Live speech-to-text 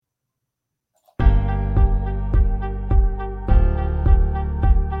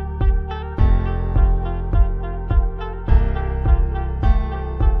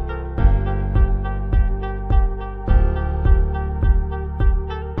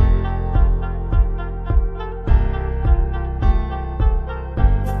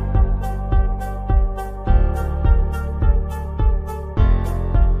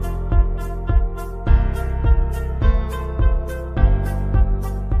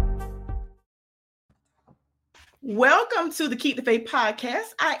Welcome to the Keep the Faith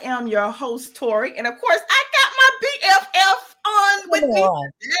podcast. I am your host, Tori. And of course, I got my BFF on with me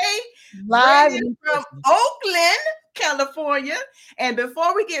today, Live Brandon from Oakland, California. And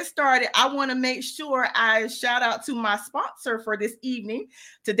before we get started, I want to make sure I shout out to my sponsor for this evening.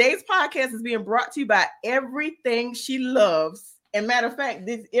 Today's podcast is being brought to you by Everything She Loves. And matter of fact,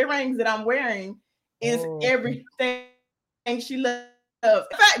 these earrings that I'm wearing is everything she loves. In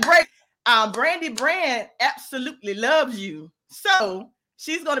fact, Brandy Brand absolutely loves you. So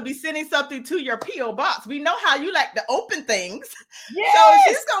she's going to be sending something to your P.O. box. We know how you like to open things. Yes. So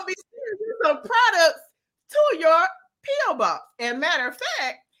she's going to be sending some products to your P.O. box. And matter of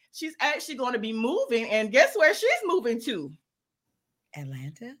fact, she's actually going to be moving. And guess where she's moving to?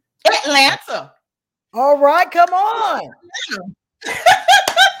 Atlanta. All right, come on.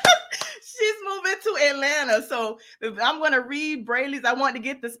 She's moving to Atlanta. So I'm going to read Braylee's. I want to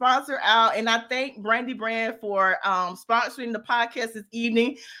get the sponsor out. And I thank Brandy Brand for sponsoring the podcast this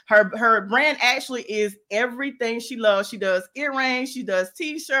evening. Her brand actually is Everything She Loves. She does earrings. She does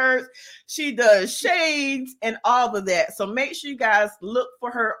t-shirts. She does shades and all of that. So make sure you guys look for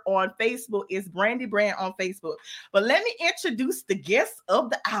her on Facebook. It's Brandy Brand on Facebook. But let me introduce the guest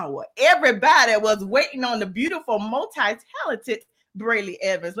of the hour. Everybody was waiting on the beautiful, multi-talented Braylee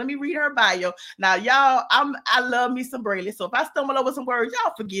Evans. Let me read her bio. Now, y'all, I love me some Braylee. So if I stumble over some words,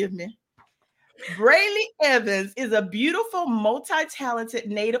 y'all forgive me. Braylee Evans is a beautiful, multi-talented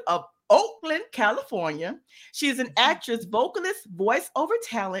native of Oakland, California. She is an actress, vocalist, voiceover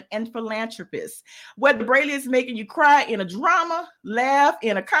talent, and philanthropist. Whether Braylee is making you cry in a drama, laugh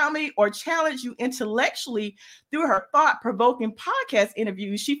in a comedy, or challenge you intellectually through her thought-provoking podcast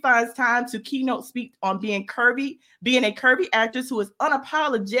interviews, she finds time to keynote speak on being a curvy actress who is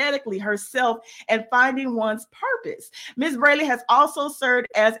unapologetically herself and finding one's purpose. Ms. Braylee has also served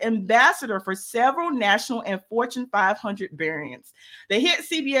as ambassador for several national and Fortune 500 brands. The hit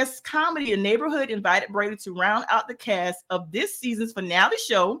CBS comedy A Neighborhood invited Braylee to round out the cast of this season's finale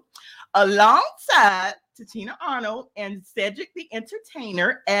show alongside Tina Arnold and Cedric the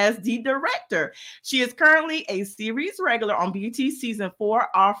Entertainer as the director. She is currently a series regular on BET Season 4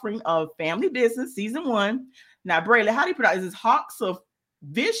 offering of Family Business Season 1. Now, Braylee, how do you pronounce this? Hawks of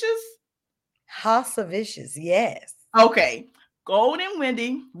Vicious? House of Vicious, yes. Okay. Gold and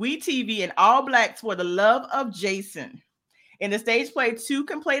Wendy, We TV, and All Blacks for the Love of Jason. In the stage play Two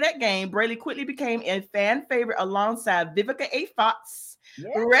Can Play That Game, Braylee quickly became a fan favorite alongside Vivica A. Fox,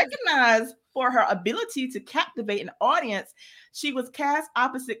 recognized for her ability to captivate an audience. She was cast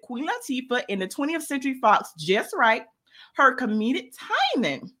opposite Queen Latifah in the 20th Century Fox Just Right. Her comedic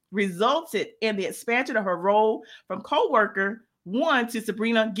timing resulted in the expansion of her role from co-worker 1 to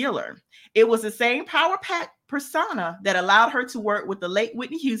Sabrina Giller. It was the same power-packed persona that allowed her to work with the late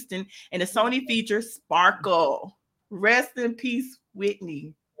Whitney Houston in the Sony feature Sparkle. Rest in peace,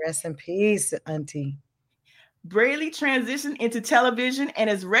 Whitney. Rest in peace, Auntie. Braylee transitioned into television and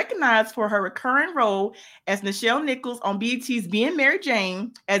is recognized for her recurring role as Nichelle Nichols on BET's Being Mary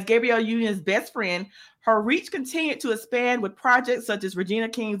Jane as Gabrielle Union's best friend. Her reach continued to expand with projects such as Regina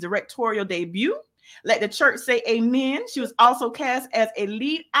King's directorial debut, Let the Church Say Amen. She was also cast as a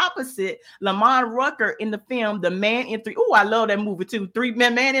lead opposite Lamont Rucker in the film The Man in 3. Oh, I love that movie too.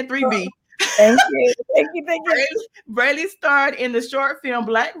 Man in 3B. Thank you. Braylee starred in the short film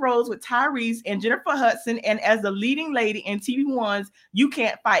Black Rose with Tyrese and Jennifer Hudson, and as the leading lady in TV1's You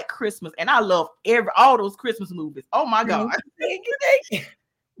Can't Fight Christmas. And I love all those Christmas movies. Oh my God. Thank you.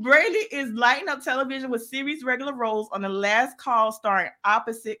 Braylee is lighting up television with series regular roles on The Last Call, starring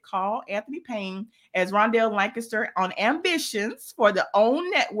opposite Carl Anthony Payne as Rondell Lancaster on Ambitions for the OWN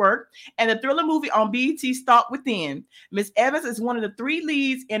network, and the thriller movie on BET Stalk Within. Ms. Evans is one of the 3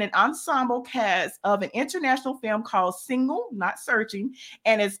 leads in an ensemble cast of an international film called Single, Not Searching,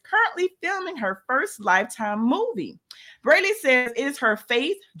 and is currently filming her first Lifetime movie. Braylee says it is her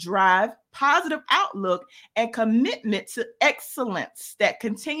faith, drive, positive outlook, and commitment to excellence that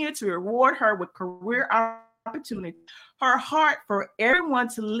continue to reward her with career opportunity. Her heart for everyone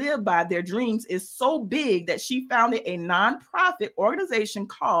to live by their dreams is so big that she founded a nonprofit organization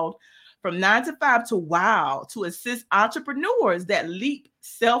called From 9 to 5 to Wow to assist entrepreneurs that leap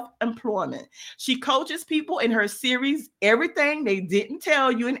self-employment. She coaches people in her series, Everything They Didn't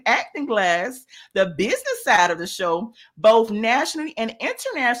Tell You in Acting Class, the business side of the show, both nationally and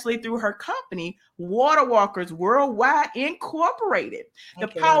internationally through her company, Water Walkers Worldwide Incorporated. The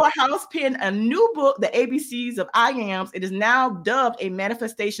powerhouse penned a new book, The ABCs of I Ams. It is now dubbed a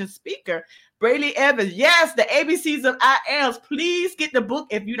manifestation speaker. Braylee Evans, yes, The ABCs of I Ams. Please get the book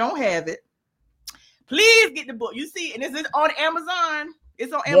if you don't have it. Please get the book. You see, and this is on Amazon.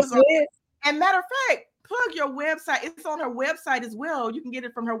 It's on Amazon. Yes, and matter of fact, plug your website. It's on her website as well. You can get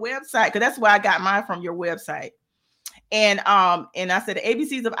it from her website because that's where I got mine from, your website. And I said the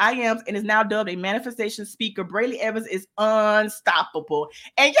ABCs of I Ams, and is now dubbed a manifestation speaker. Brayley Evans is unstoppable.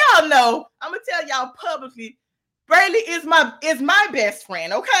 And y'all know, I'm gonna tell y'all publicly, Brayley is my best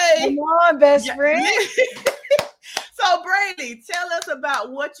friend. Okay. Come on, best friend. So Brayley, tell us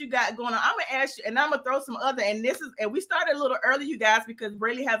about what you got going on. I'm gonna ask you, and I'm gonna throw some other. And we started a little early, you guys, because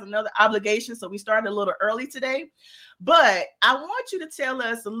Brayley has another obligation. So we started a little early today. But I want you to tell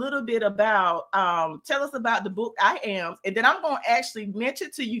us a little bit about the book I Am, and then I'm gonna actually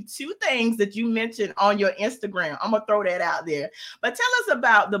mention to you two things that you mentioned on your Instagram. I'm gonna throw that out there. But tell us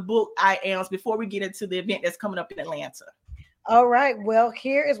about the book I Am before we get into the event that's coming up in Atlanta. All right. Well,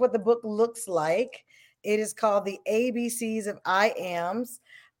 here is what the book looks like. It is called The ABCs of I Ams,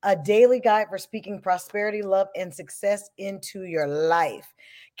 a daily guide for speaking prosperity, love, and success into your life.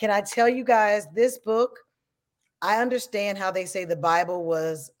 Can I tell you guys, this book, I understand how they say the Bible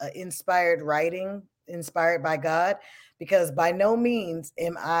was inspired writing, inspired by God, because by no means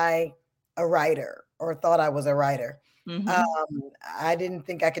am I a writer or thought I was a writer. Mm-hmm. I didn't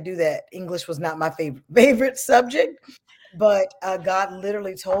think I could do that. English was not my favorite subject, but God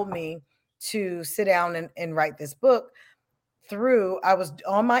literally told me to sit down and write this book I was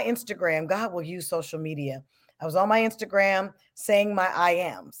on my Instagram. God will use social media. I was on my Instagram saying my I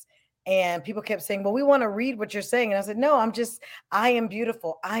Ams. And people kept saying, well, we want to read what you're saying. And I said, no, I am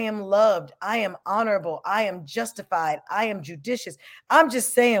beautiful. I am loved. I am honorable. I am justified. I am judicious. I'm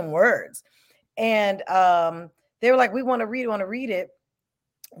just saying words. And they were like, we want to read it.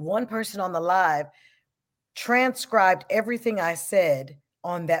 One person on the live transcribed everything I said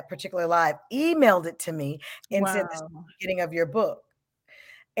on that particular live, emailed it to me, and said, this is the beginning of your book.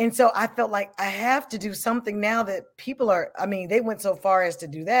 And so I felt like I have to do something now that people they went so far as to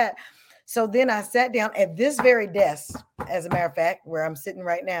do that. So then I sat down at this very desk, as a matter of fact, where I'm sitting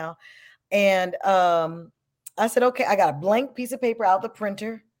right now. And I said, okay, I got a blank piece of paper out the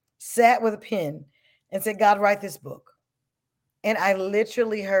printer, sat with a pen and said, God, write this book. And I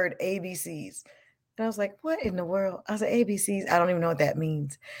literally heard ABCs. And I was like, what in the world? I said, ABCs, I don't even know what that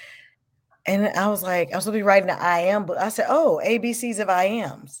means. And I was like, I'm supposed to be writing an I Am, but I said, oh, ABCs of I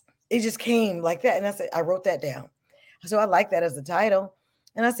Ams. It just came like that. And I said, I wrote that down. So I like that as the title.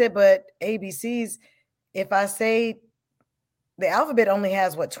 And I said, but ABCs, if I say the alphabet only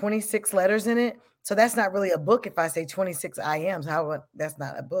has 26 letters in it. So that's not really a book. If I say 26 I Ams, that's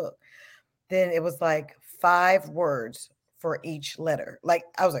not a book. Then it was like 5 words for each letter. Like,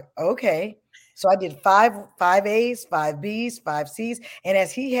 I was like, okay. So I did 5 A's, 5 B's, 5 C's. And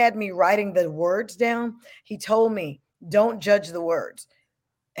as he had me writing the words down, he told me, don't judge the words.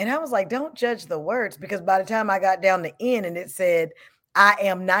 And I was like, don't judge the words, because by the time I got down the end and it said, I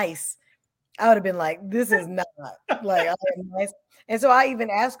am nice, I would have been like, this is not like, I am nice. And so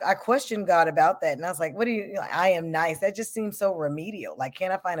I questioned God about that. And I was like, what do you, I am nice. That just seems so remedial. Like,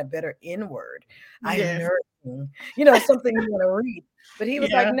 can't I find a better N word? I am nursing, something you want to read. But he was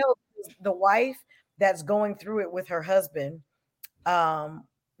like, no, the wife that's going through it with her husband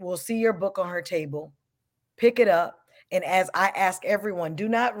will see your book on her table, pick it up. And as I ask everyone, do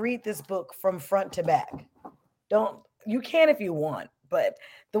not read this book from front to back. You can if you want, but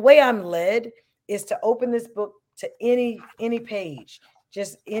the way I'm led is to open this book to any page,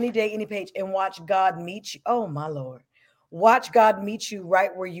 just any day, any page, and watch God meet you. Oh my Lord. Watch God meet you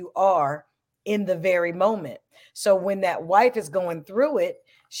right where you are in the very moment. So when that wife is going through it,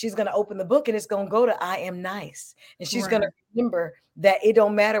 she's going to open the book and it's going to go to I am nice. And she's going to remember that it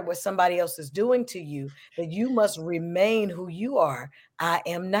don't matter what somebody else is doing to you, that you must remain who you are. I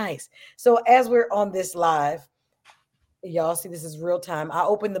am nice. So as we're on this live, y'all see this is real time. I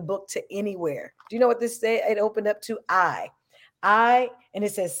opened the book to anywhere. Do you know what this said? It opened up to I, and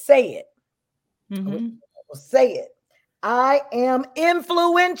it says, say it. Mm-hmm. Say it. I am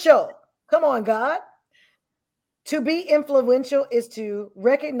influential. Come on, God. To be influential is to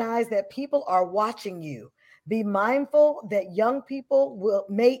recognize that people are watching you. Be mindful that young people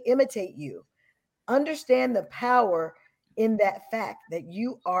may imitate you. Understand the power in that fact that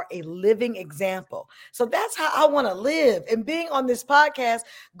you are a living example. So that's how I want to live. And being on this podcast,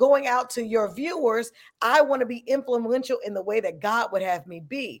 going out to your viewers, I want to be influential in the way that God would have me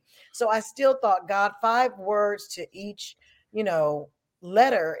be. So I still thought, God, 5 words to each,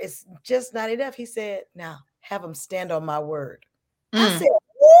 letter is just not enough. He said, now have them stand on my word. I said,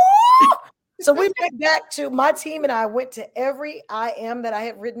 whoa! So we went back to my team and I went to every I am that I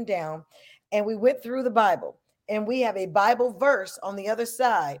had written down, and we went through the Bible. and we have a Bible verse on the other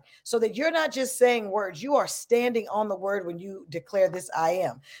side, so that you're not just saying words, you are standing on the word when you declare this I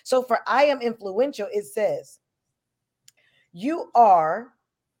am. So for I am influential, it says, you are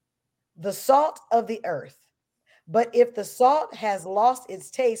the salt of the earth. But if the salt has lost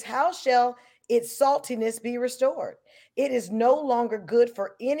its taste, how shall its saltiness be restored? It is no longer good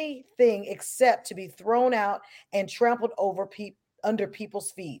for anything except to be thrown out and trampled over under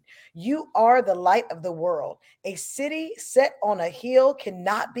people's feet. You are the light of the world. A city set on a hill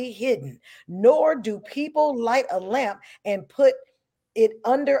cannot be hidden, nor do people light a lamp and put it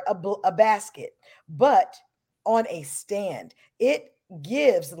under a basket, but on a stand. It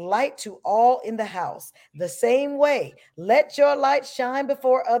gives light to all in the house. The same way, let your light shine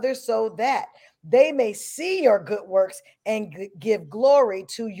before others so that they may see your good works and give glory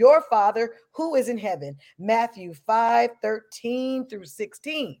to your Father who is in heaven. Matthew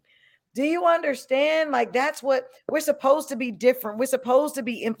 5:13-16. Do you understand? Like, that's what we're supposed to be different. We're supposed to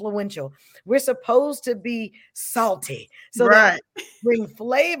be influential. We're supposed to be salty, so that bring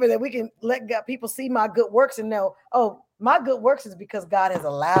flavor, that we can let God, people see my good works and know, oh, my good works is because God has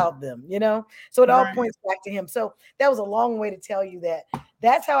allowed them, you know? So it all points back to him. So that was a long way to tell you that.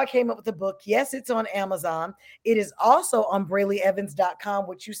 That's how I came up with the book. Yes, it's on Amazon. It is also on BrayleeEvans.com,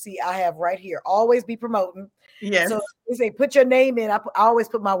 which you see I have right here. Always be promoting. Yes. So they say put your name in. I always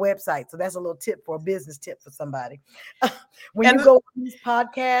put my website. So that's a little tip, for a business tip for somebody. When you go on these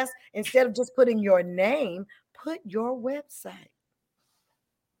podcasts, instead of just putting your name, put your website.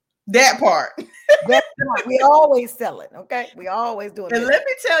 That part. We always sell it. Okay. We always do it. And let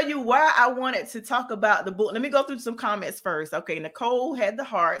me tell you why I wanted to talk about the book. Let me go through some comments first. Okay. Nicole had the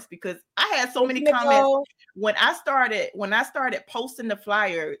hearts, because I had so many comments when I started posting the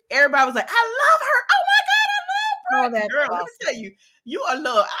flyer. Everybody was like, I love her. Oh my God, I love her. Girl, awesome. Let me tell you, you are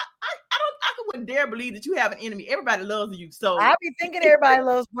loved. I wouldn't dare believe that you have an enemy. Everybody loves you. So I be thinking everybody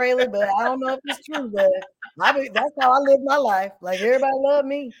loves Braylee, but I don't know if it's true. But that's how I live my life. Like, everybody love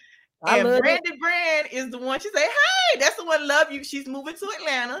me. And Brandy Brand is the one. She say, "Hey, that's the one. Love you." She's moving to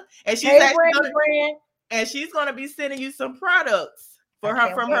Atlanta, and she's she's going to be sending you some products for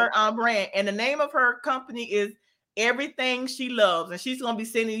her from her brand. And the name of her company is Everything She Loves, and she's going to be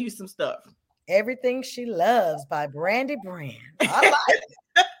sending you some stuff. Everything She Loves by Brandy Brand. I like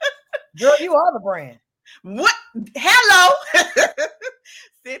it. Girl, you are the brand. What? Hello.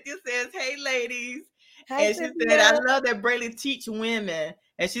 Cynthia says, "Hey, ladies." Hi, and Cynthia. She said, "I love that Braylee teach women."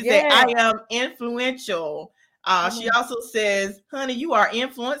 And she said, "I am influential." She also says, "Honey, you are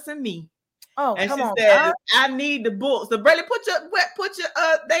influencing me." Oh, and come she on, said, God. "I need the book." So, Braylee, put your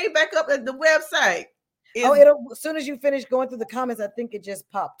name back up at the website. It'll, as soon as you finish going through the comments, I think it just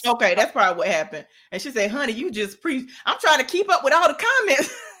pops. Okay, that's probably what happened. And she said, "Honey, you just preach." I'm trying to keep up with all the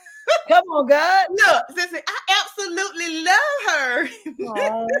comments. Come on, God. Look, I absolutely love her.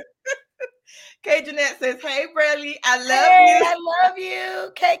 Kay Jeanette says, "Hey, Braylee, I love you." I love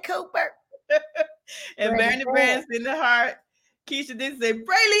you, Kay Cooper. And Brandy Brand's in the heart. Keisha did say,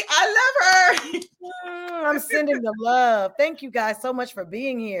 "Braylee, I love her." I'm sending the love. Thank you guys so much for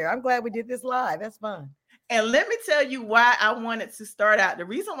being here. I'm glad we did this live. That's fun. And let me tell you why I wanted to start out. The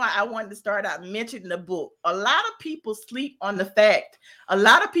reason why I wanted to start out mentioning the book. A lot of people sleep on the fact. A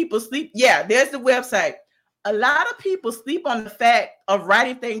lot of people sleep. Yeah, there's the website. A lot of people sleep on the fact of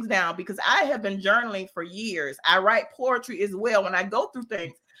writing things down, because I have been journaling for years. I write poetry as well when I go through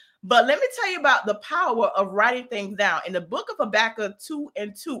things. But let me tell you about the power of writing things down. In the book of Habakkuk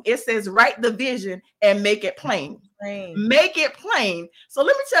 2:2, it says, "Write the vision and make it plain." Make it plain. So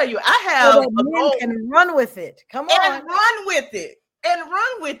let me tell you, I have so that men can run with it. Come on. And run with it. And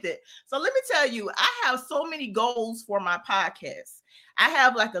run with it. So let me tell you, I have so many goals for my podcast. I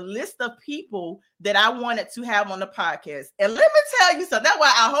have like a list of people that I wanted to have on the podcast. And let me tell you something. That's why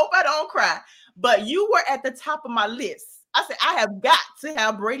I hope I don't cry. But you were at the top of my list. I said, I have got to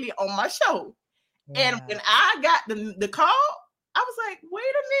have Braylee on my show. Wow. And when I got the call, I was like, wait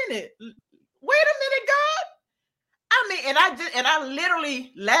a minute, God. I mean, and I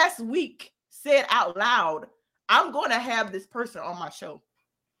literally last week said out loud, I'm going to have this person on my show.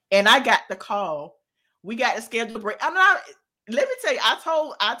 And I got the call. We got to schedule a break. Let me tell you,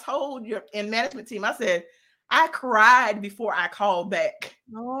 I told your management team, I said, I cried before I called back.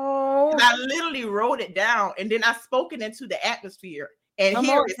 Oh, and I literally wrote it down, and then I spoke it into the atmosphere. And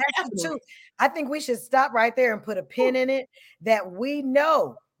I think we should stop right there and put a pin in it, that we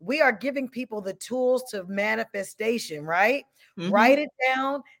know we are giving people the tools to manifestation, right? Mhm. Write it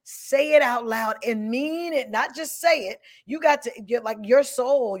down, say it out loud, and mean it. Not just say it. You got to get like your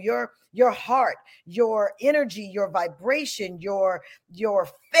soul, your heart, your energy, your vibration, your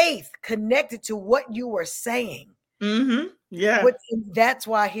faith connected to what you were saying. Mm-hmm. Yeah. That's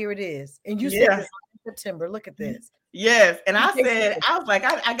why here it is. And you said Yeah. this in September. Look at this. Yes. And I said, I was like,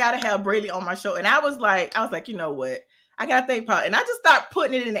 I gotta have Braley on my show. And I was like, you know what? I gotta think about it. And I just started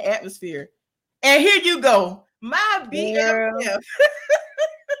putting it in the atmosphere. And here you go. My BFF.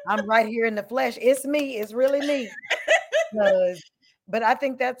 I'm right here in the flesh. It's me. It's really me. But I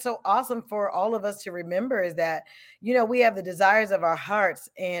think that's so awesome for all of us to remember is that, you know, we have the desires of our hearts.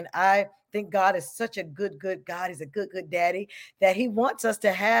 And I think God is such a good God. He's a good daddy that he wants us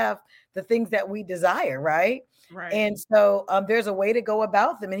to have the things that we desire, right? Right. And so there's a way to go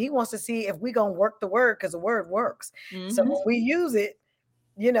about them. And he wants to see if we're going to work the word because the word works. Mm-hmm. So when we use it,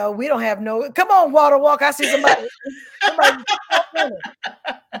 you know, we don't have no, come on, water walk. I see somebody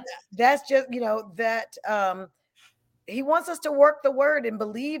that's just, you know, that he wants us to work the word and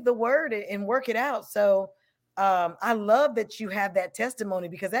believe the word and work it out. So I love that you have that testimony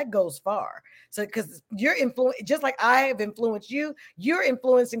because that goes far. So because you're influenced, just like I have influenced you, you're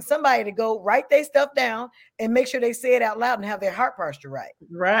influencing somebody to go write their stuff down and make sure they say it out loud and have their heart posture right.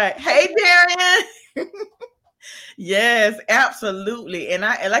 Right. Hey, Darian. Yes, absolutely. And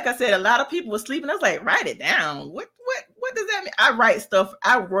like I said, a lot of people were sleeping. I was like, write it down. What does that mean? I write stuff.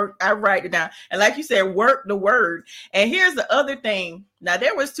 I write it down. And like you said, work the word. And here's the other thing. Now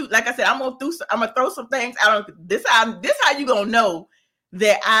there was two, like I said, I'm gonna throw some things out. This how you gonna know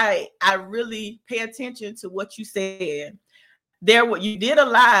that I really pay attention to what you said. You did a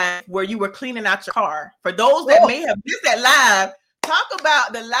live where you were cleaning out your car. For those that may have missed that live, talk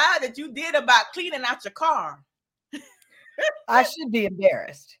about the live that you did about cleaning out your car. I should be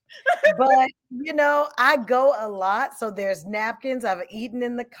embarrassed, but you know, I go a lot. So there's napkins I've eaten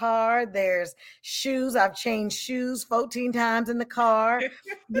in the car. There's shoes. I've changed shoes 14 times in the car.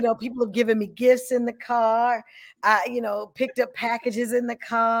 You know, people have given me gifts in the car. I, you know, picked up packages in the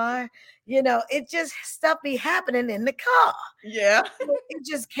car. You know, it just stuff be happening in the car. Yeah. It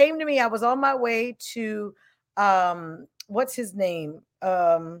just came to me. I was on my way to, what's his name?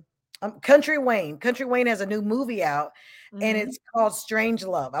 Country Wayne. Country Wayne has a new movie out. Mm-hmm. And it's called Strange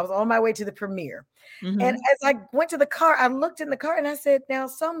Love. I was on my way to the premiere. Mm-hmm. And as I went to the car, I looked in the car and I said, now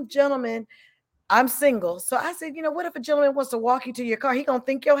some gentleman, I'm single. So I said, you know, what if a gentleman wants to walk you to your car? He going to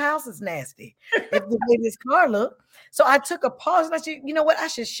think your house is nasty if the way this car look. So I took a pause and I said, you know what? I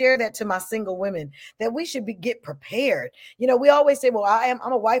should share that to my single women that we should get prepared. You know, we always say, well, I'm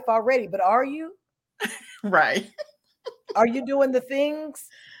a wife already, but are you? Right. Are you doing the things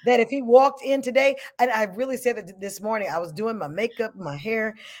that if he walked in today, and I really said that this morning, I was doing my makeup, my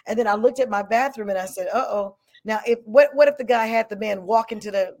hair, and then I looked at my bathroom and I said, uh-oh. Now, what if the guy had the man walk into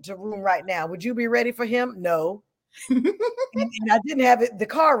the room right now? Would you be ready for him? No. and I didn't have the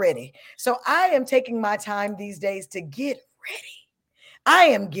car ready. So I am taking my time these days to get ready. I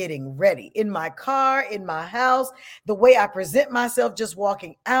am getting ready in my car, in my house, the way I present myself, just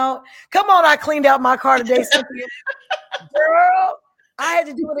walking out. Come on, I cleaned out my car today, Cynthia. Girl, I had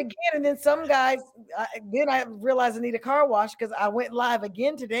to do it again. And then some guys, then I realized I need a car wash because I went live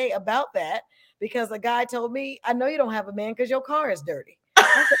again today about that because a guy told me, I know you don't have a man because your car is dirty.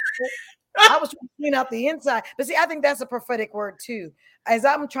 I was trying to clean out the inside. But see, I think that's a prophetic word too. As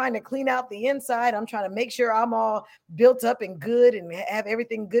I'm trying to clean out the inside, I'm trying to make sure I'm all built up and good and have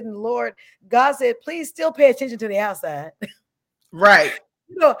everything good in the Lord. God said, please still pay attention to the outside. Right.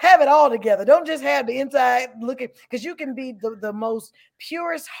 You know, have it all together. Don't just have the inside looking, because you can be the most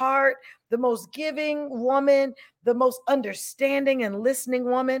purest heart, the most giving woman, the most understanding and listening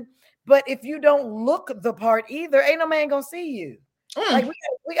woman. But if you don't look the part either, ain't no man gonna see you. Like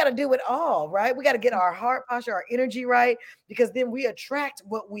we got to do it all, right? We got to get our heart posture, our energy right, because then we attract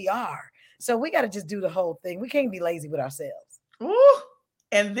what we are. So we got to just do the whole thing. We can't be lazy with ourselves. Ooh.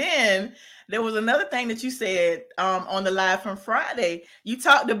 And then there was another thing that you said on the live from Friday. You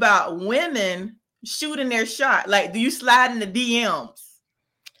talked about women shooting their shot. Like, do you slide in the DMs?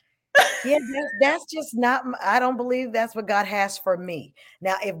 Yeah, that's just not, I don't believe that's what God has for me.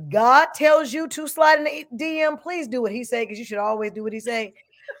 Now, if God tells you to slide in the DM, please do what he say, because you should always do what he say.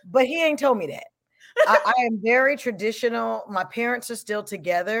 But he ain't told me that. I am very traditional. My parents are still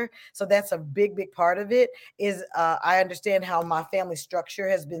together. So that's a big, big part of it is I understand how my family structure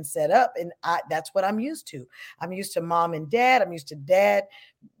has been set up. And that's what I'm used to. I'm used to mom and dad. I'm used to dad,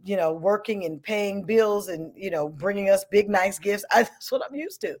 you know, working and paying bills and, you know, bringing us big, nice gifts. That's what I'm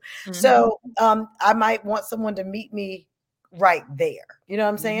used to. Mm-hmm. So I might want someone to meet me right there. You know what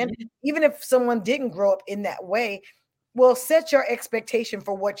I'm saying? Mhm. Even if someone didn't grow up in that way, well, set your expectation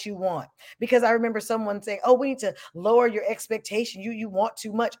for what you want. Because I remember someone saying, "Oh, we need to lower your expectation. You want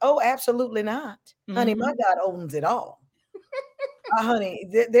too much." Oh, absolutely not, honey. My Mhm. God owns it all. Honey,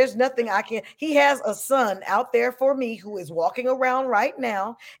 there's nothing I can. He has a son out there for me who is walking around right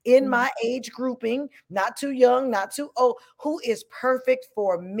now in Mhm. my age grouping, not too young, not too old, who is perfect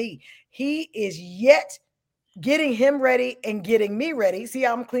for me. He is yet getting him ready and getting me ready. See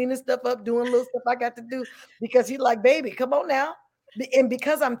how I'm cleaning stuff up, doing little stuff I got to do because he's like, baby, come on now. And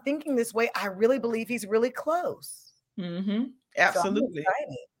because I'm thinking this way, I really believe he's really close. Mhm. So I'm Absolutely.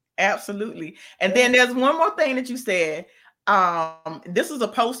 excited. Absolutely. And Yeah. then there's one more thing that you said. This was a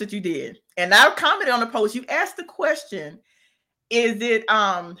post that you did, and I commented on the post. You asked the question, is it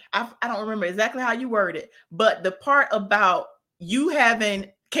I don't remember exactly how you worded it, but the part about you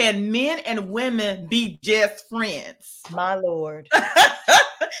having, can men and women be just friends? My Lord.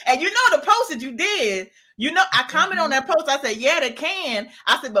 And you know the post that you did, you know, I commented on Mhm. that post. I said, yeah, they can.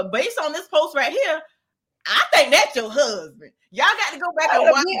 I said, but based on this post right here, I think that's your husband. Y'all got to go back and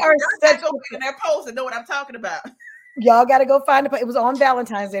watch. We Y'all are got to such go back to that post and know what I'm talking about. y'all got to go find it. It was on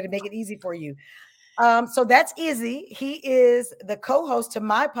Valentine's Day to make it easy for you. So that's Izzy. He is the co-host to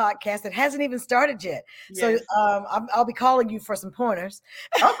my podcast that hasn't even started yet. So Yes, I'll be calling you for some pointers.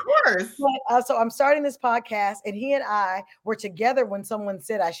 of course. But, so I'm starting this podcast, and he and I were together when someone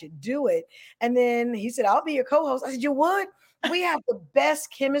said I should do it, and then he said, "I'll be your co-host." I said, "You would?" We have the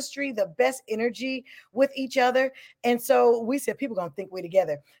best chemistry, the best energy with each other, and so we said people gonna think we're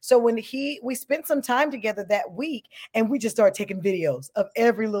together. So when we spent some time together that week, and we just started taking videos of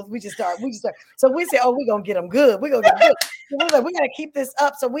every little. We just start. So we said, "Oh, we're gonna get them good. We're gonna get them good." So we're like, we gotta keep this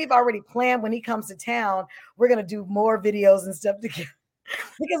up. So we've already planned when he comes to town, we're gonna do more videos and stuff together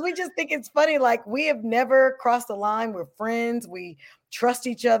because we just think it's funny. Like we have never crossed the line. We're friends. We trust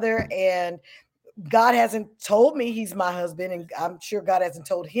each other, and God hasn't told me he's my husband, and I'm sure God hasn't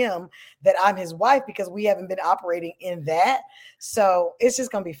told him that I'm his wife because we haven't been operating in that. So it's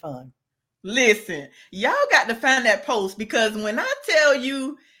just gonna be fun. Listen, y'all got to find that post, because when I tell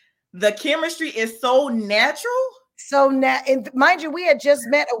you the chemistry is so natural. So now, and mind you, we had just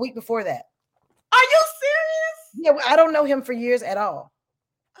met a week before that. Are you serious? Yeah, I don't know him for years at all.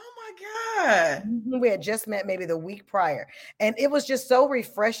 Oh my God. We had just met maybe the week prior. And it was just so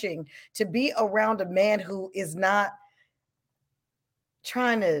refreshing to be around a man who is not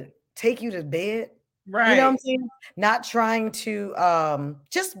trying to take you to bed. You know what I'm Right. saying? Not trying to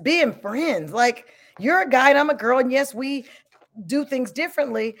just being friends. Like you're a guy and I'm a girl, and yes, we do things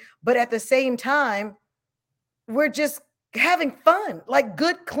differently, but at the same time, we're just having fun, like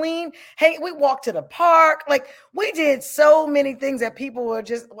good, clean. Hey, we walked to the park. Like we did so many things that people were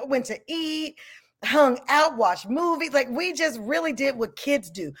just went to eat, hung out, watched movies. Like we just really did what kids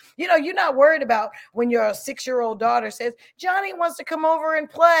do. You know, you're not worried about when your 6-year-old daughter says, Johnny wants to come over and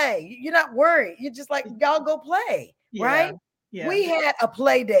play. You're not worried. You're just like, y'all go play, Yeah. right? Yeah. We had a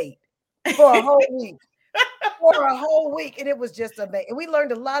play date for a whole week for a whole week, and it was just amazing. We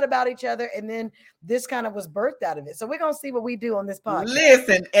learned a lot about each other, and then this kind of was birthed out of it. So we're gonna see what we do on this podcast.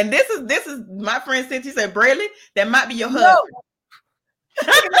 Listen, and this is my friend Cindy said, Brayley, that might be your No,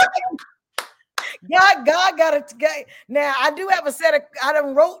 husband. God got it. Now I do have a set of.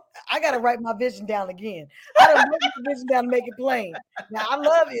 I gotta write my vision down again. I done wrote my vision down to make it plain. Now I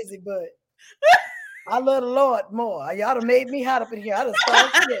love Izzy, but I love the Lord more. Y'all done made me hot up in here. I just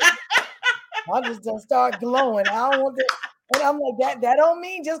started sweating. I just done start glowing. I don't want to. And I'm like, that don't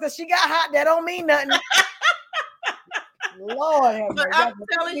mean just because she got hot, that don't mean nothing. Lord have But mercy. I'm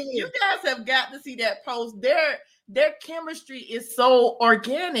telling you, you guys have got to see that post. Their chemistry is so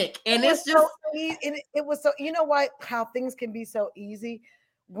organic, and It was it's so just easy. It was so, you know why, how things can be so easy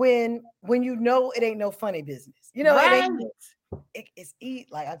when you know it ain't no funny business. You know, it right. ain't it's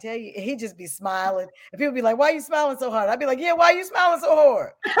eat. Like I tell you, he just be smiling. And people be like, why are you smiling so hard? I'd be like, yeah, why are you smiling so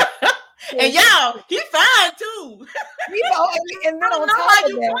hard? And y'all, he fine too. And I then don't on know top how of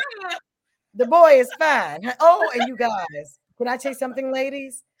you that, fine. the boy is fine. Oh, and you guys, can I tell you something,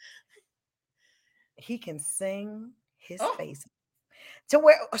 ladies? He can sing his Oh, face to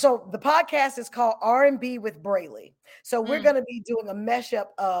where, so the podcast is called R&B with Brayley. So we're mm, going to be doing a mashup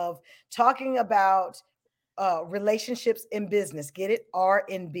of talking about relationships in business. Get it?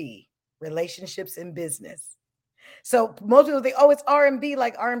 R&B, relationships in business. So most people think, oh, it's R&B,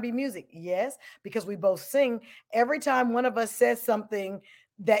 like R&B music. Yes, because we both sing. Every time one of us says something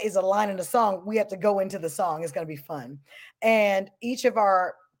that is a line in the song, we have to go into the song. It's going to be fun. And each of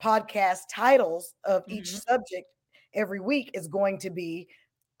our podcast titles of each mhm. subject every week is going to be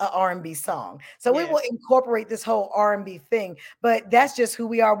an R&B song. So we will incorporate this whole R&B thing, but that's just who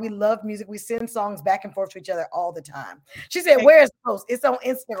we are. We love music. We send songs back and forth to each other all the time. She said, "Where's the post?" It's on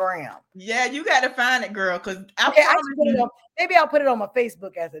Instagram. Yeah, you got to find it, girl, because maybe I'll put it on my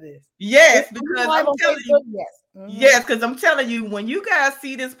Facebook after this. Yes, because I'm telling you, yes. Yes, because I'm telling you, when you guys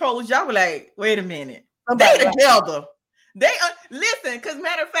see this post, y'all be like, wait a minute. They together. They listen, because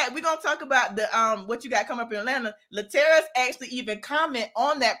matter of fact, we're gonna talk about the what you got coming up in Atlanta. Laterra's actually even comment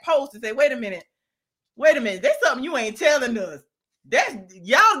on that post and say, wait a minute, there's something you ain't telling us. That's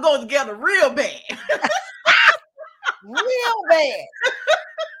y'all go together real bad. Real bad.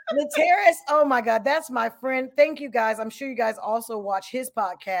 Laterra's, oh my God, that's my friend. Thank you guys. I'm sure you guys also watch his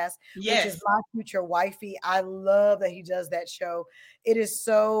podcast, which is My Future Wifey. I love that he does that show. It is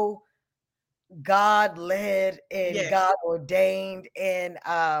so God-led and God ordained. And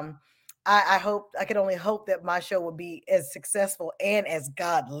I hope, I can only hope that my show will be as successful and as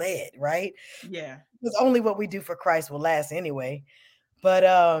God-led, right? Yeah. Because only what we do for Christ will last anyway. But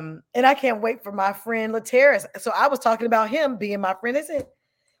and I can't wait for my friend Laterra's. So I was talking about him being my friend. They said,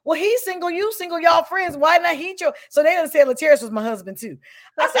 well, he's single, you single, y'all friends. Why not he? So they said Laterra's was my husband too.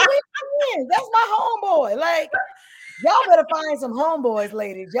 I said, friends. That's my homeboy. Like, y'all better find some homeboys,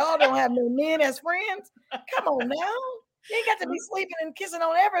 ladies. Y'all don't have no men as friends. Come on now. You ain't got to be sleeping and kissing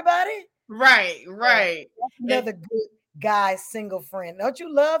on everybody. Right. That's another good guy, single friend. Don't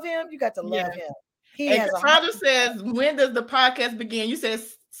you love him? You got to love him. And Cassandra says, when does the podcast begin? You said,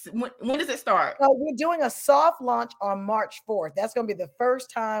 when does it start? We're doing a soft launch on March 4th. That's going to be the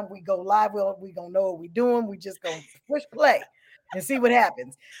first time we go live. We're going to know what we're doing. We just going to push play and see what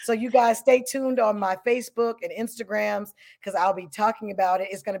happens. So you guys stay tuned on my Facebook and Instagrams because I'll be talking about it.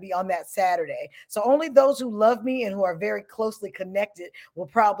 It's going to be on that Saturday. So only those who love me and who are very closely connected will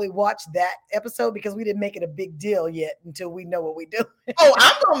probably watch that episode because we didn't make it a big deal yet until we know what we do. Oh,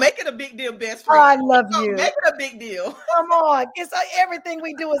 I'm going to make it a big deal, best friend. I love you. Make it a big deal. Come on. It's everything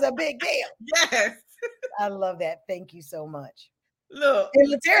we do is a big deal. Yes. I love that. Thank you so much. Look. And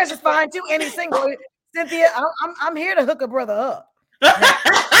Laterra's is fine too. And he's single. Cynthia, I'm here to hook a brother up.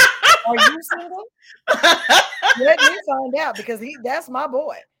 Are you single? Let me find out because that's my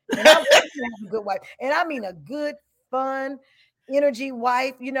boy. And I'm a good wife. And I mean a good, fun, energy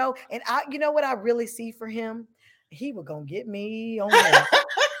wife, you know. And you know what I really see for him? He was gonna get me on that.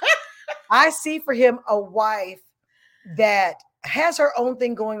 I see for him a wife that has her own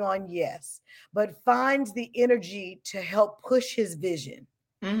thing going on, yes, but finds the energy to help push his vision.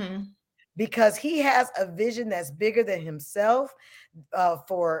 Mm-hmm. Because he has a vision that's bigger than himself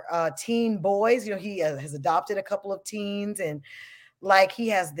for teen boys. You know, he has adopted a couple of teens and like he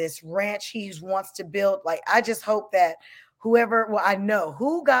has this ranch he wants to build. Like, I just hope that I know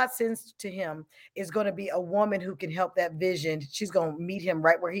who God sends to him is going to be a woman who can help that vision. She's going to meet him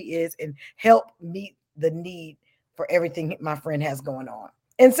right where he is and help meet the need for everything my friend has going on.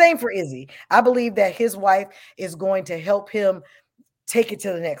 And same for Izzy. I believe that his wife is going to help him take it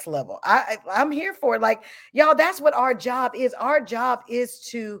to the next level. I'm here for it. Like, y'all, that's what our job is. Our job is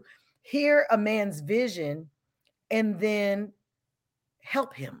to hear a man's vision and then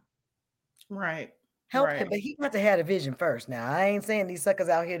help him. Right. Help him. But he got to have a vision first. Now, I ain't saying these suckers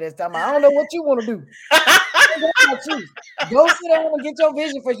out here that's talking about, I don't know what you want to do. Go sit down and get your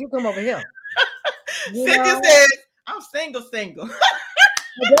vision first. You come over here. Cynthia says, I'm single.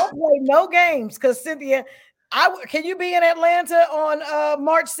 Don't play no games because Cynthia, can you be in Atlanta on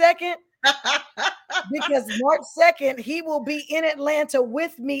March 2nd? Because March 2nd, he will be in Atlanta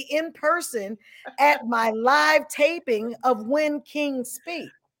with me in person at my live taping of When Kings Speak.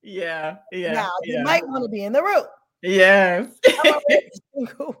 Yeah. Now, you might want to be in the room. Yes.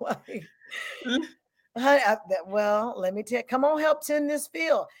 Well, let me tell you, come on, help tend this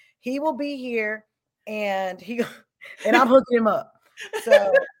field. He will be here and I'm hooking him up.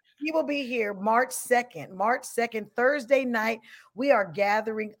 So he will be here March 2nd, Thursday night. We are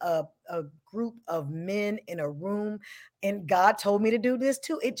gathering a group of men in a room, and God told me to do this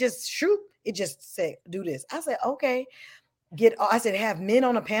too. It just said, do this. I said, okay. I said, have men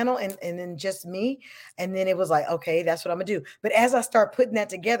on a panel and then just me. And then it was like, okay, that's what I'm gonna do. But as I start putting that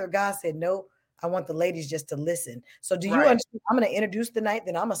together, God said, no, I want the ladies just to listen. So do you understand? I'm going to introduce the night,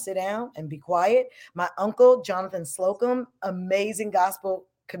 then I'm going to sit down and be quiet. My uncle, Jonathan Slocum, amazing gospel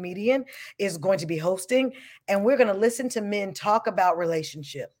comedian, is going to be hosting. And we're going to listen to men talk about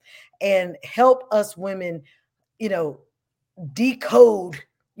relationship and help us women, decode,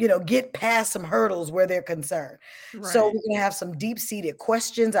 get past some hurdles where they're concerned. Right. So we're going to have some deep-seated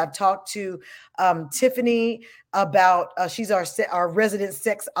questions. I've talked to Tiffany about, she's our resident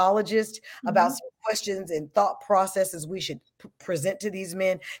sexologist, about some questions and thought processes we should present to these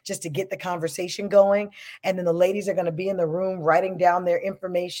men just to get the conversation going. And then the ladies are going to be in the room writing down their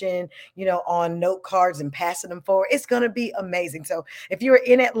information, on note cards and passing them forward. It's going to be amazing. So if you're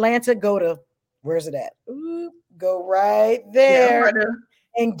in Atlanta, go to, where's it at? Ooh, go right there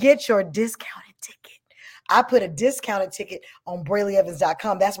and get your discounted ticket. I put a discounted ticket on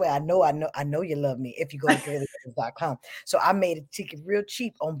BrayleeEvans.com. That's why I know you love me if you go to BrayleeEvans.com. So I made a ticket real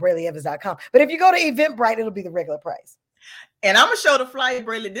cheap on BrayleeEvans.com. But if you go to Eventbrite, it'll be the regular price. And I'm gonna show the flyer,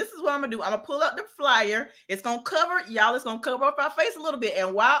 Braley. This is what I'm gonna do. I'm gonna pull up the flyer. It's gonna cover up our face a little bit.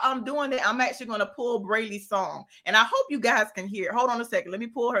 And while I'm doing that, I'm actually gonna pull Braley's song. And I hope you guys can hear it. Hold on a second. Let me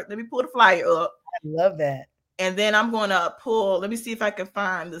pull the flyer up. I love that. And then I'm gonna pull. Let me see if I can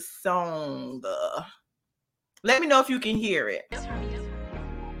find the song. Let me know if you can hear it.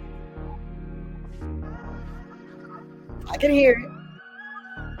 I can hear it.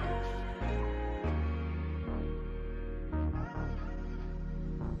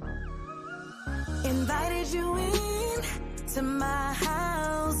 Invited you in to my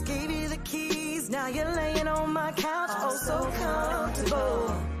house, gave you the keys. Now you're laying on my couch, oh so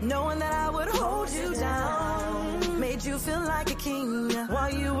comfortable, knowing that I would hold you down, made you feel like a king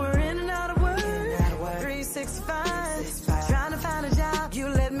while you were in and out of work. 365, trying to find a job. You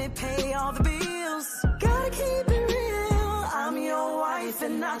let me pay all the bills. Gotta keep it real. I'm your wife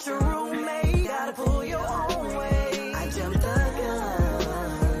and not your roommate. Gotta pull your own way. I jumped the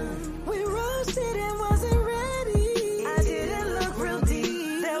gun. We rushed it and wasn't ready. I didn't look real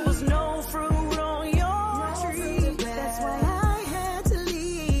deep. There was no fruit on your tree. That's why I had to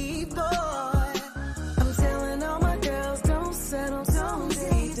leave, boy. I'm telling all my girls, don't settle, don't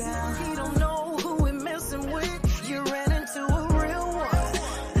stay down. He don't know who we're messing with. You ran into a real one.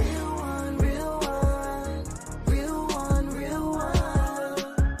 Real one, real one. Real one, real one.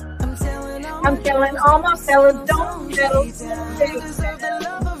 I'm telling all my fellas, don't settle, don't stay down. The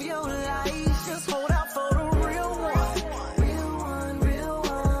love of your life, just hold out for the real one. Real one, real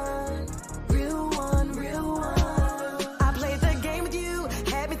one. Real one, real one. I played the game with you,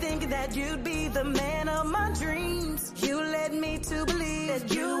 had me thinking that you'd be the man of my dreams. You led me to believe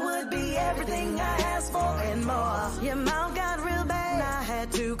that you would be everything I asked for and more. Your mouth got real bad, and I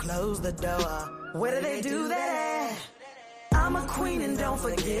had to close the door. Where do they do that at? I'm a queen and don't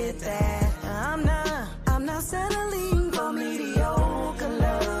forget that. I'm not settling for mediocre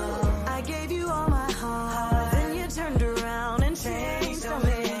love. I gave you all my heart, then you turned around and changed on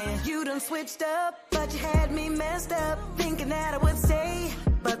me. You done switched up, but you had me messed up, thinking that I would stay.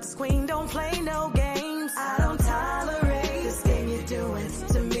 But this queen don't play no games. I don't tolerate this game you're doing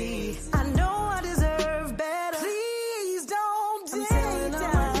to me. I know I deserve better. Please don't take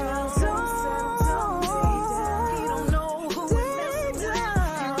down. He don't know who we're messing with. You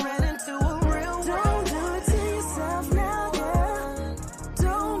ran into a real one. Don't do it to yourself now, girl.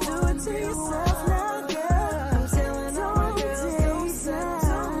 Don't do it to yourself now, girl. I'm telling all my girls,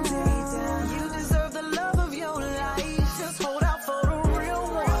 don't take down. You deserve the love of your life. Just hold out for the real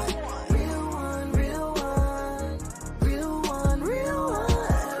one. Real one, real one. Real one, real one.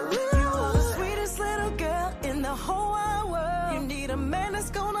 You are the sweetest little girl in the whole wide world. You need a man that's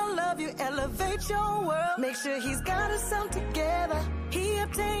gonna love you, elevate your world. Make sure he's got himself together. He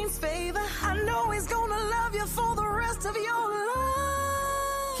obtains favor. I know he's gonna love you for the rest of your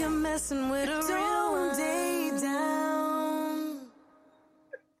life. You're messing with a real one. Day down.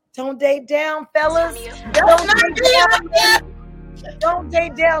 Don't date down, fellas. Don't date down. Don't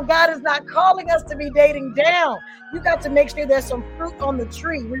date down. God is not calling us to be dating down. You got to make sure there's some fruit on the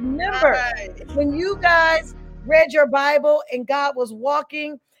tree. Remember, when you guys read your Bible and God was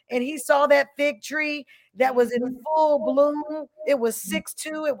walking and he saw that fig tree that was in full bloom, it was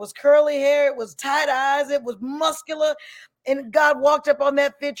 6'2", it was curly hair, it was tight eyes, it was muscular, and God walked up on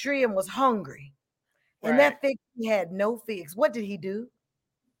that fig tree and was hungry. And that fig tree had no figs. What did he do?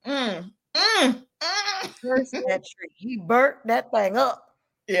 Cursed that tree. He burnt that thing up.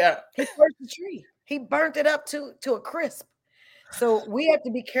 Yeah. He cursed the tree. He burnt it up to a crisp. So we have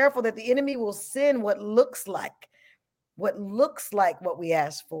to be careful that the enemy will send what looks like what we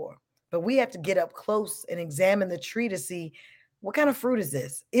asked for. But we have to get up close and examine the tree to see what kind of fruit is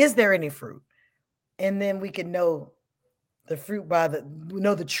this? Is there any fruit? And then we can know the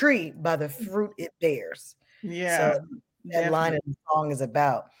tree by the fruit it bears. Yeah. So that line of the song is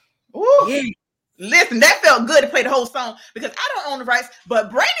about. Ooh. Yeah. Listen, that felt good to play the whole song because I don't own the rights,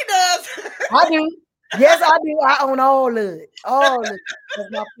 but Brady does. I do. Yes, I do. I own all of it. All of it. As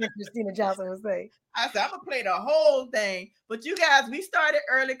my friend Christina Johnson would say. I said, I'm going to play the whole thing. But you guys, we started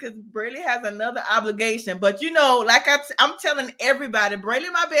early because Brayley has another obligation. But, you know, like I'm telling everybody, Brayley,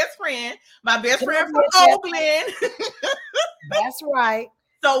 my best friend from Oakland. That's right.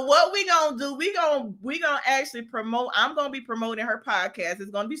 So what we gonna do? We gonna actually promote. I'm gonna be promoting her podcast. It's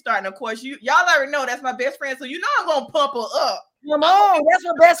gonna be starting. Of course, y'all already know that's my best friend, so you know I'm gonna pump her up. Come on, that's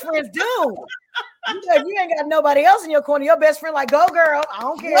what best friends do. If you ain't got nobody else in your corner, your best friend like, go girl. I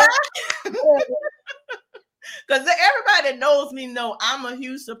don't care. Because everybody that knows me know I'm a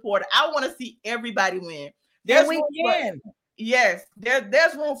huge supporter. I want to see everybody win. There's room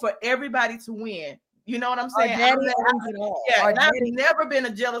for everybody to win. You know what I'm saying? I've never been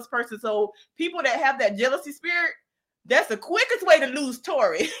a jealous person. So people that have that jealousy spirit, that's the quickest way to lose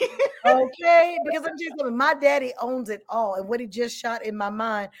Tori. Okay, because I'm just saying, my daddy owns it all, and what he just shot in my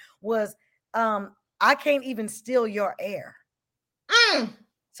mind was, I can't even steal your air.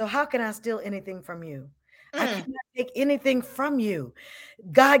 So how can I steal anything from you? I cannot take anything from you.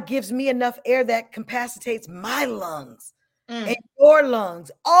 God gives me enough air that capacitates my lungs and your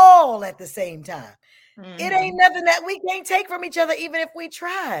lungs all at the same time. It ain't nothing that we can't take from each other, even if we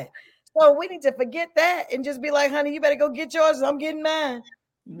tried. So we need to forget that and just be like, honey, you better go get yours. I'm getting mine.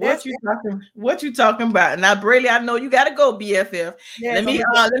 What you talking about? Now, Brayley, I know you gotta go, BFF. Let me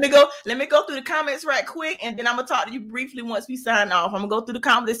go through the comments right quick, and then I'm gonna talk to you briefly once we sign off. I'm gonna go through the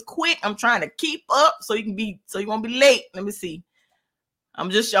comments quick. I'm trying to keep up so you won't be late. Let me see. I'm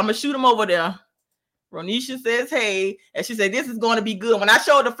gonna shoot them over there. Ronisha says, hey, and she said, this is going to be good. When I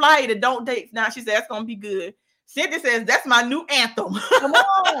showed the flyer to Don't Date Now, she said, that's going to be good. Cynthia says, that's my new anthem. Come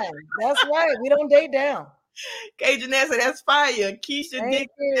on. That's right. We don't date down. Jeanette said, that's fire. Keisha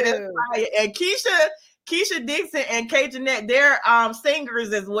Dixon said, that's fire. And Keisha Dixon and Jeanette, they're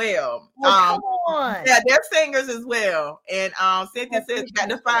singers as well. Come on. Yeah, they're singers as well. And Cynthia says, got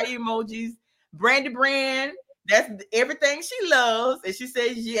the fire emojis. Brandy Brand, that's everything she loves. And she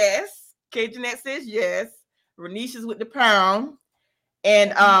says, yes. Jeanette says yes. Renisha's with the pound.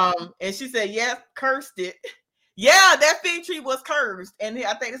 And she said, yes, cursed it. Yeah, that fig tree was cursed. And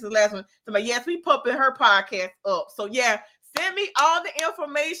I think this is the last one. So, yes, we pumping her podcast up. So, yeah, send me all the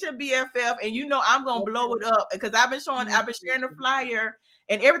information, BFF, and you know I'm gonna blow it up because I've been sharing the flyer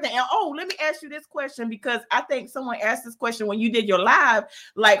and everything. And let me ask you this question, because I think someone asked this question when you did your live.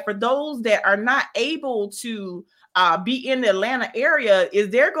 Like, for those that are not able to be in the Atlanta area, is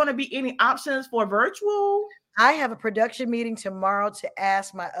there going to be any options for virtual? I have a production meeting tomorrow to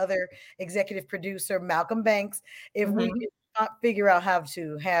ask my other executive producer, Malcolm Banks, if we can figure out how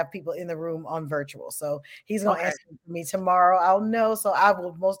to have people in the room on virtual. So he's going to ask me tomorrow. I'll know. So I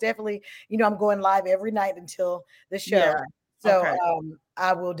will most definitely, I'm going live every night until the show. Yeah. So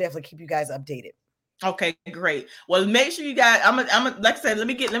I will definitely keep you guys updated. Okay, great. Well, make sure you guys, I'm like I said, let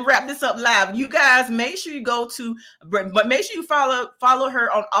me wrap this up live. You guys make sure you go to, but make sure you follow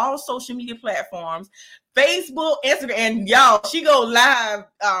her on all social media platforms, Facebook, Instagram, and y'all, she go live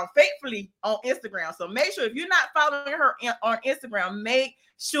faithfully on Instagram. So make sure if you're not following her on Instagram, make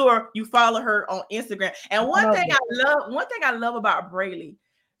sure you follow her on Instagram. And one thing I love about Brayley,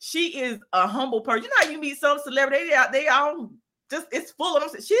 she is a humble person. You know how you meet some celebrity, they all just, it's full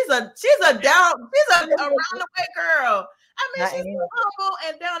of them. She's a around the way girl. I mean, she's humble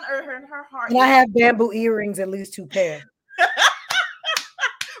and down to earth in her heart. And I have bamboo earrings, at least 2 pair.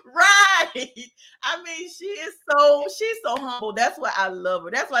 Right. I mean, she's so humble. That's why I love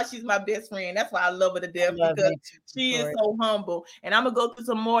her. That's why she's my best friend. That's why I love her to death, because she is so humble. And I'm gonna go through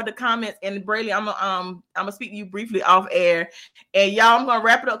some more of the comments. And Brayley, I'm gonna speak to you briefly off air. And y'all, I'm gonna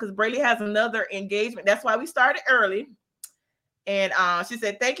wrap it up because Brayley has another engagement. That's why we started early. And she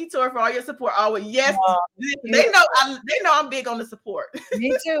said, thank you, Tori, for all your support. Always. Yes, they know I'm big on the support.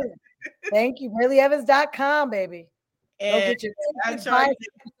 Me too. Thank you. BrayleyEvans.com, baby. And go get your advice,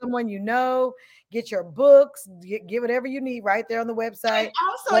 someone you know, get your books, get whatever you need right there on the website. And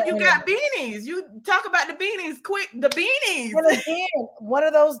also, you got beanies. You talk about the beanies quick. The beanies. And again, one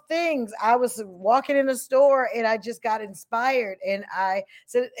of those things, I was walking in a store and I just got inspired, and I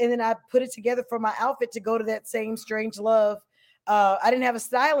said, and then I put it together for my outfit to go to that same Strange Love. I didn't have a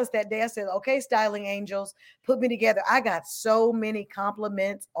stylist that day. I said, okay, styling angels, put me together. I got so many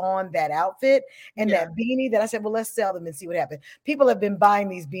compliments on that outfit and that beanie that I said, well, let's sell them and see what happens. People have been buying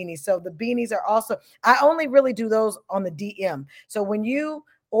these beanies. So the beanies are also, I only really do those on the DM. So when you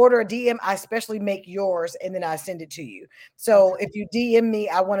order a DM, I especially make yours and then I send it to you. So if you DM me,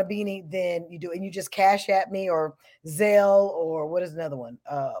 I want a beanie, then you do, and you just cash at me or Zelle or what is another one?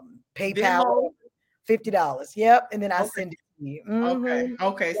 PayPal, $50. Yep. And then I send it.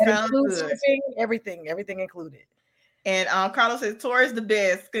 Okay, That sounds includes good. shipping, everything included. And Carlos says Tori's the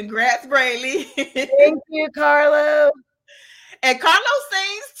best. Congrats, Brayley. Thank you, Carlo. And Carlos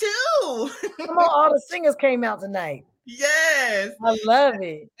sings too. Come on, all the singers came out tonight. Yes. I love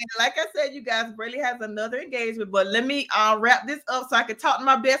it. And like I said, you guys, Brayley has another engagement, but let me wrap this up so I can talk to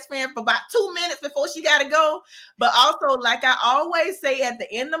my best friend for about 2 minutes before she got to go. But also, like I always say at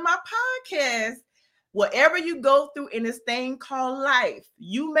the end of my podcast, whatever you go through in this thing called life,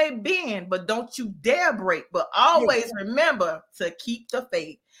 you may bend, but don't you dare break. But always remember to keep the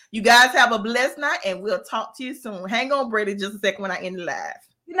faith. You guys have a blessed night, and we'll talk to you soon. Hang on, Brady, just a second when I end the live.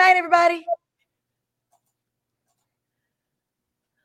 Good night, everybody.